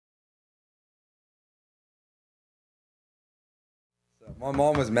My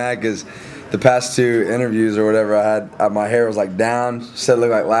mom was mad because the past two interviews or whatever I had, my hair was like down. She said it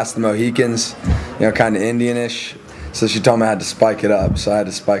looked like Last of the Mohicans, you know, kind of Indianish. So she told me I had to spike it up. So I had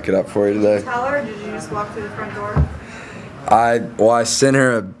to spike it up for you today. Did you tell her, or did you just walk through the front door? I sent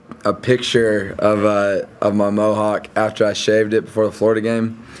her a picture of my mohawk after I shaved it before the Florida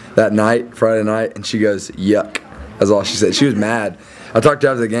game that night, Friday night, and she goes, "Yuck." That's all she said. She was mad. I talked to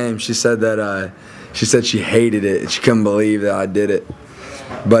her after the game. She said that she hated it. She couldn't believe that I did it.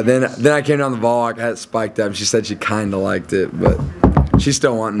 But then I came down the ball. I had it spiked up. And she said she kind of liked it, but she's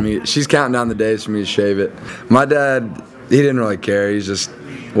still wanting me. She's counting down the days for me to shave it. My dad, he didn't really care. He's just,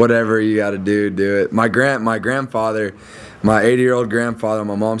 whatever you got to do it. My grandfather, my 80-year-old grandfather on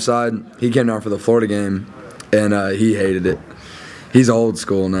my mom's side, he came down for the Florida game, and he hated it. He's old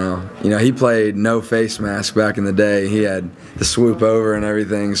school now. You know, he played no face mask back in the day. He had the swoop over and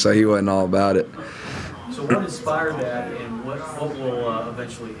everything, so he wasn't all about it. So what inspired that, and what will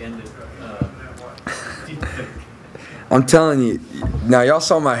eventually end it? Do you think? I'm telling you, now y'all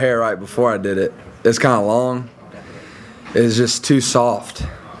saw my hair right before I did it. It's kind of long. It's just too soft.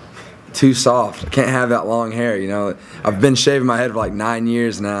 Too soft. I can't have that long hair, you know. I've been shaving my head for like 9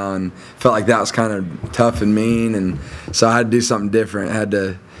 years now and felt like that was kind of tough and mean, and so I had to do something different.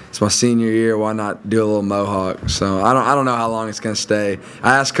 It's my senior year, why not do a little mohawk? So I don't know how long it's going to stay.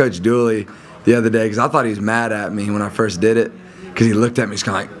 I asked Coach Dooley the other day because I thought he was mad at me when I first did it, because he looked at me, he's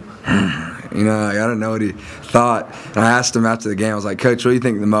kind of like, you know, like, I don't know what he thought. And I asked him after the game, I was like, "Coach, what do you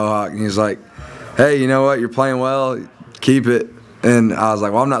think of the mohawk?" And he was like, "Hey, you know what, you're playing well, keep it." And I was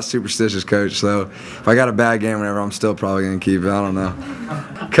like, "Well, I'm not superstitious, Coach, so if I got a bad game or whatever, I'm still probably going to keep it. I don't know."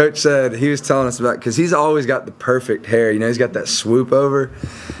 Coach said, he was telling us about, because he's always got the perfect hair. You know, he's got that swoop over.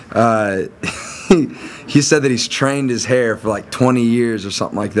 He said that he's trained his hair for like 20 years or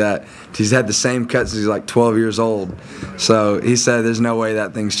something like that. He's had the same cut since he's like 12 years old. So he said there's no way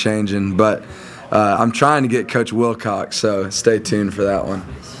that thing's changing. But I'm trying to get Coach Wilcox, so stay tuned for that one.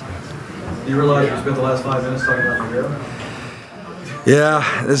 Do you realize you spent the last 5 minutes talking about my hair?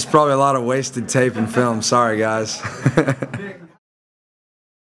 Yeah, this is probably a lot of wasted tape and film. Sorry, guys.